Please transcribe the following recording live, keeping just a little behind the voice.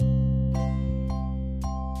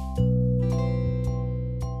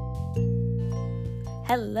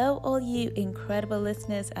Hello, all you incredible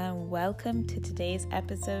listeners, and welcome to today's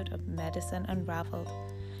episode of Medicine Unraveled,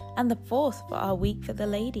 and the fourth for our week for the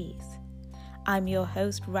ladies. I'm your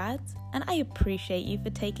host, Rads, and I appreciate you for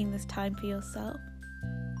taking this time for yourself.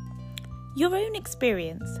 Your own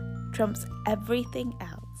experience trumps everything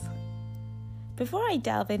else. Before I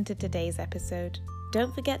delve into today's episode,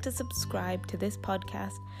 don't forget to subscribe to this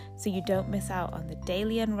podcast so you don't miss out on the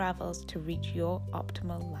daily unravels to reach your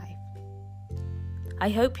optimal life. I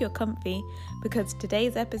hope you're comfy because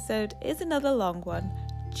today's episode is another long one,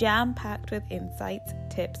 jam-packed with insights,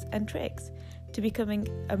 tips and tricks to becoming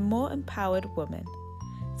a more empowered woman.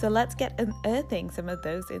 So let's get unearthing some of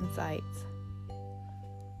those insights.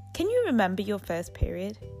 Can you remember your first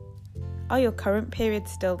period? Are your current periods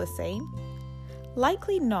still the same?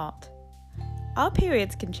 Likely not. Our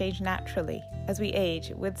periods can change naturally as we age,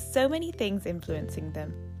 with so many things influencing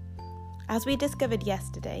them. As we discovered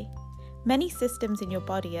yesterday, many systems in your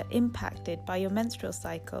body are impacted by your menstrual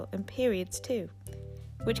cycle and periods too,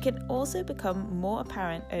 which can also become more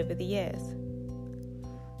apparent over the years.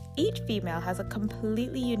 Each female has a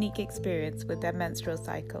completely unique experience with their menstrual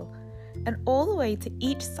cycle, and all the way to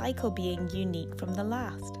each cycle being unique from the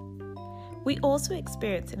last. We also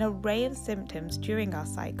experience an array of symptoms during our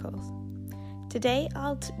cycles. Today,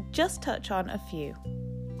 I'll just touch on a few.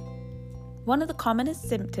 One of the commonest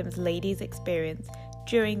symptoms ladies experience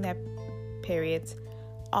during their periods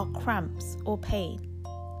are cramps or pain.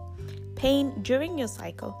 Pain during your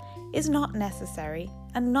cycle is not necessary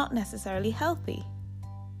and not necessarily healthy.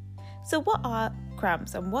 So what are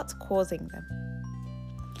cramps and what's causing them?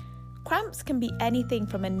 Cramps can be anything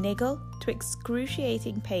from a niggle to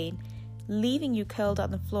excruciating pain, leaving you curled on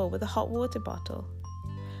the floor with a hot water bottle.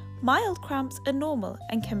 Mild cramps are normal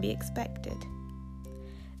and can be expected.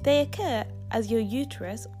 They occur as your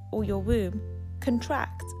uterus or your womb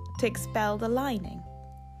contracts to expel the lining.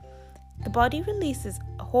 The body releases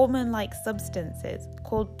hormone-like substances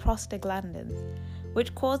called prostaglandins,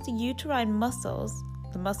 which cause the uterine muscles,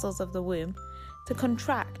 the muscles of the womb, to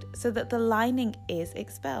contract so that the lining is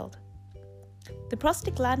expelled. The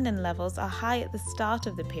prostaglandin levels are high at the start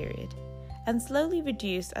of the period and slowly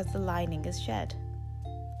reduce as the lining is shed.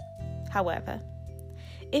 However,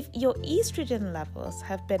 if your estrogen levels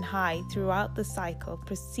have been high throughout the cycle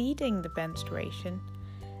preceding the menstruation,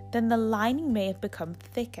 then the lining may have become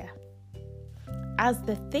thicker. As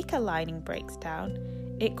the thicker lining breaks down,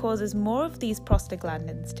 it causes more of these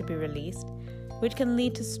prostaglandins to be released, which can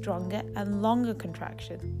lead to stronger and longer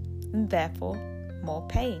contraction, and therefore more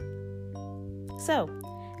pain. So,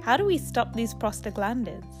 how do we stop these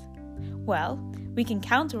prostaglandins? Well, we can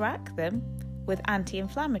counteract them with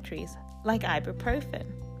anti-inflammatories like ibuprofen.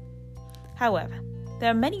 However,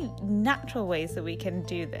 there are many natural ways that we can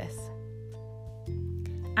do this.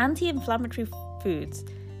 Anti-inflammatory foods,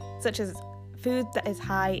 such as food that is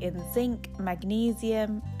high in zinc,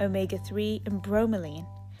 magnesium, omega-3 and bromelain.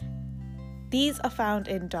 These are found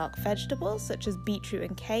in dark vegetables such as beetroot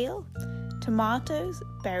and kale, tomatoes,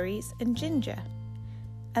 berries and ginger.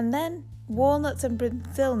 And then walnuts and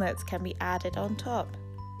Brazil nuts can be added on top.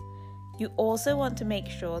 You also want to make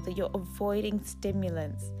sure that you're avoiding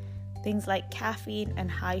stimulants, things like caffeine and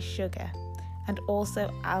high sugar, and also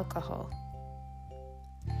alcohol.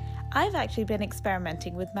 I've actually been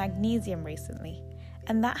experimenting with magnesium recently,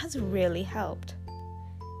 and that has really helped.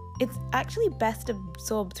 It's actually best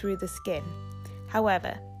absorbed through the skin.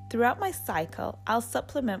 However, throughout my cycle, I'll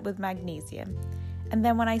supplement with magnesium, and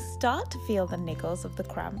then when I start to feel the niggles of the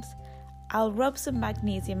cramps, I'll rub some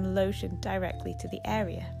magnesium lotion directly to the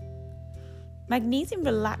area. Magnesium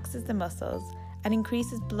relaxes the muscles and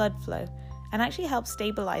increases blood flow and actually helps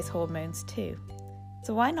stabilize hormones too.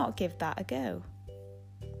 So why not give that a go?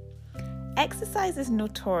 Exercise is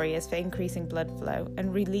notorious for increasing blood flow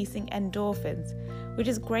and releasing endorphins, which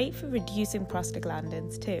is great for reducing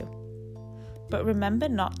prostaglandins too. But remember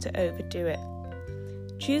not to overdo it.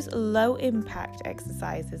 Choose low-impact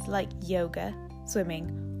exercises like yoga,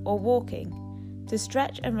 swimming, or walking to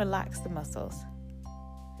stretch and relax the muscles.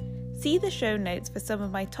 See the show notes for some of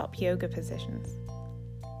my top yoga positions.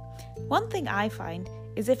 One thing I find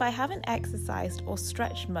is if I haven't exercised or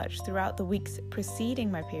stretched much throughout the weeks preceding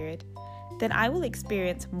my period, then I will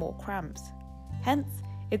experience more cramps. Hence,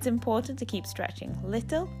 it's important to keep stretching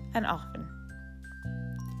little and often.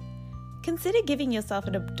 Consider giving yourself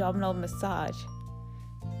an abdominal massage.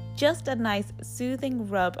 Just a nice soothing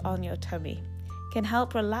rub on your tummy can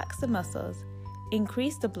help relax the muscles,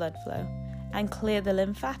 increase the blood flow, and clear the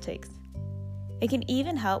lymphatics. It can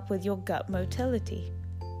even help with your gut motility.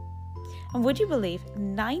 And would you believe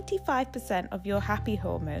 95% of your happy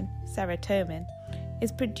hormone, serotonin,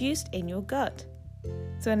 is produced in your gut?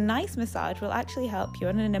 So a nice massage will actually help you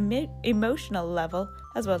on an emotional level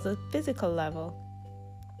as well as a physical level.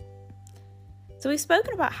 So we've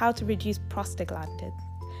spoken about how to reduce prostaglandins,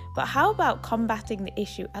 but how about combating the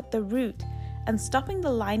issue at the root and stopping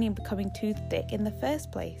the lining becoming too thick in the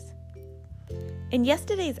first place? In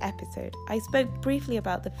yesterday's episode, I spoke briefly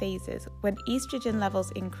about the phases when estrogen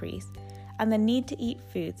levels increase and the need to eat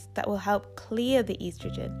foods that will help clear the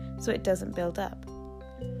estrogen so it doesn't build up.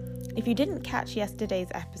 If you didn't catch yesterday's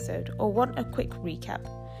episode or want a quick recap,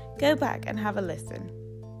 go back and have a listen.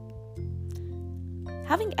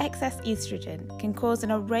 Having excess estrogen can cause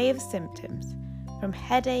an array of symptoms, from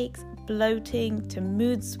headaches, bloating to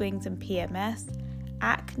mood swings and PMS,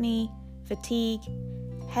 acne, fatigue,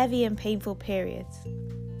 heavy and painful periods.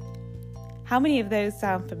 How many of those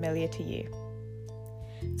sound familiar to you?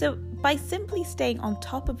 So, by simply staying on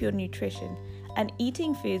top of your nutrition and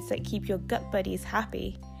eating foods that keep your gut buddies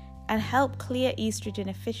happy and help clear estrogen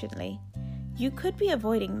efficiently, you could be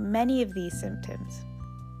avoiding many of these symptoms.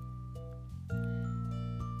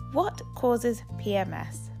 What causes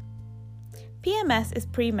PMS? PMS is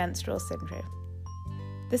premenstrual syndrome.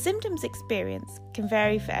 The symptoms experienced can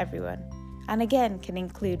vary for everyone, and again can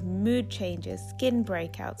include mood changes, skin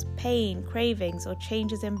breakouts, pain, cravings, or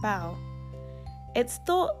changes in bowel. It's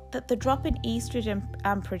thought that the drop in estrogen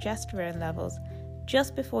and progesterone levels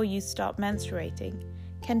just before you start menstruating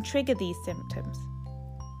can trigger these symptoms.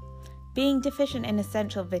 Being deficient in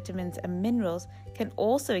essential vitamins and minerals can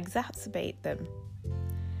also exacerbate them.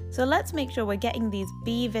 So let's make sure we're getting these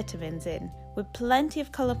B vitamins in with plenty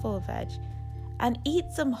of colourful veg and eat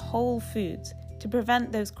some whole foods to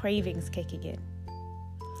prevent those cravings kicking in.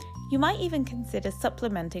 You might even consider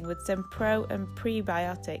supplementing with some pro and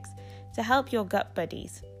prebiotics to help your gut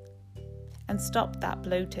buddies and stop that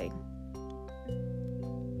bloating.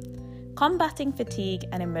 Combating fatigue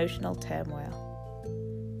and emotional turmoil.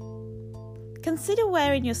 Consider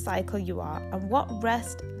where in your cycle you are and what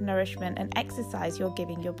rest, nourishment, and exercise you're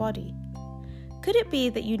giving your body. Could it be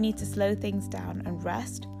that you need to slow things down and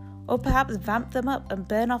rest, or perhaps vamp them up and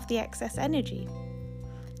burn off the excess energy?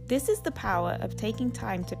 This is the power of taking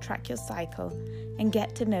time to track your cycle and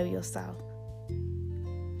get to know yourself.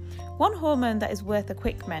 One hormone that is worth a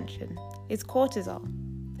quick mention is cortisol.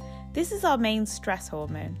 This is our main stress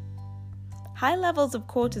hormone. High levels of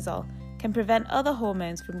cortisol can prevent other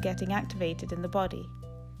hormones from getting activated in the body,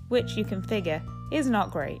 which you can figure is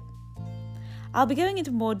not great. I'll be going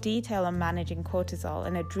into more detail on managing cortisol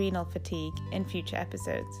and adrenal fatigue in future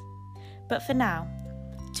episodes. But for now,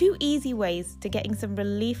 2 easy ways to getting some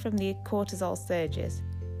relief from the cortisol surges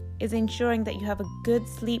is ensuring that you have a good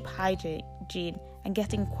sleep hygiene and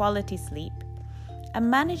getting quality sleep,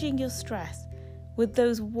 and managing your stress with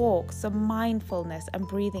those walks, some mindfulness and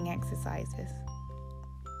breathing exercises.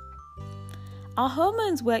 Our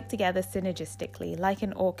hormones work together synergistically like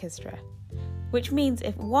an orchestra, which means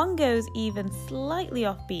if one goes even slightly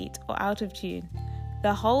off beat or out of tune,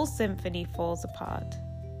 the whole symphony falls apart.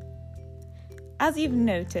 As you've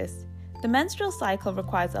noticed, the menstrual cycle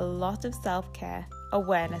requires a lot of self-care,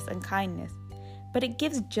 awareness and kindness, but it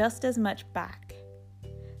gives just as much back.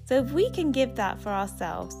 So if we can give that for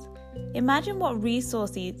ourselves, imagine what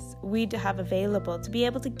resources we'd have available to be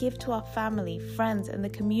able to give to our family, friends and the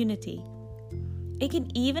community. It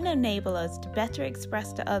can even enable us to better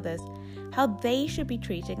express to others how they should be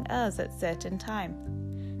treating us at certain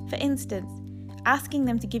times. For instance, asking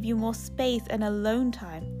them to give you more space and alone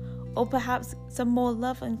time, or perhaps some more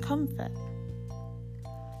love and comfort.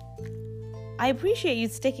 I appreciate you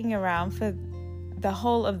sticking around for the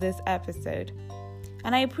whole of this episode,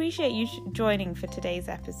 and I appreciate you joining for today's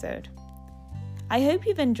episode. I hope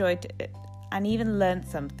you've enjoyed it and even learned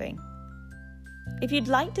something. If you'd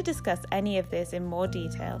like to discuss any of this in more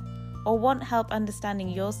detail or want help understanding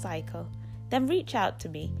your cycle, then reach out to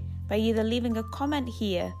me by either leaving a comment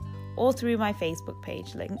here or through my Facebook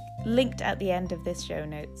page linked at the end of this show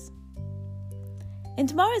notes. In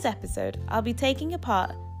tomorrow's episode, I'll be taking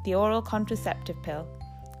apart the oral contraceptive pill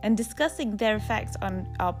and discussing their effects on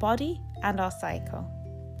our body and our cycle.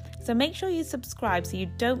 So make sure you subscribe so you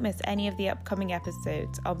don't miss any of the upcoming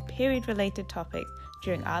episodes on period-related topics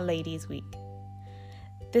during Our Ladies Week.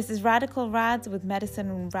 This is Radical Rads with Medicine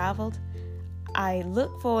Unraveled. I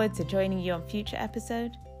look forward to joining you on future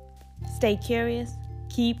episodes. Stay curious,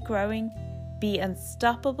 keep growing, be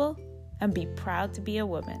unstoppable, and be proud to be a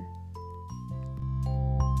woman.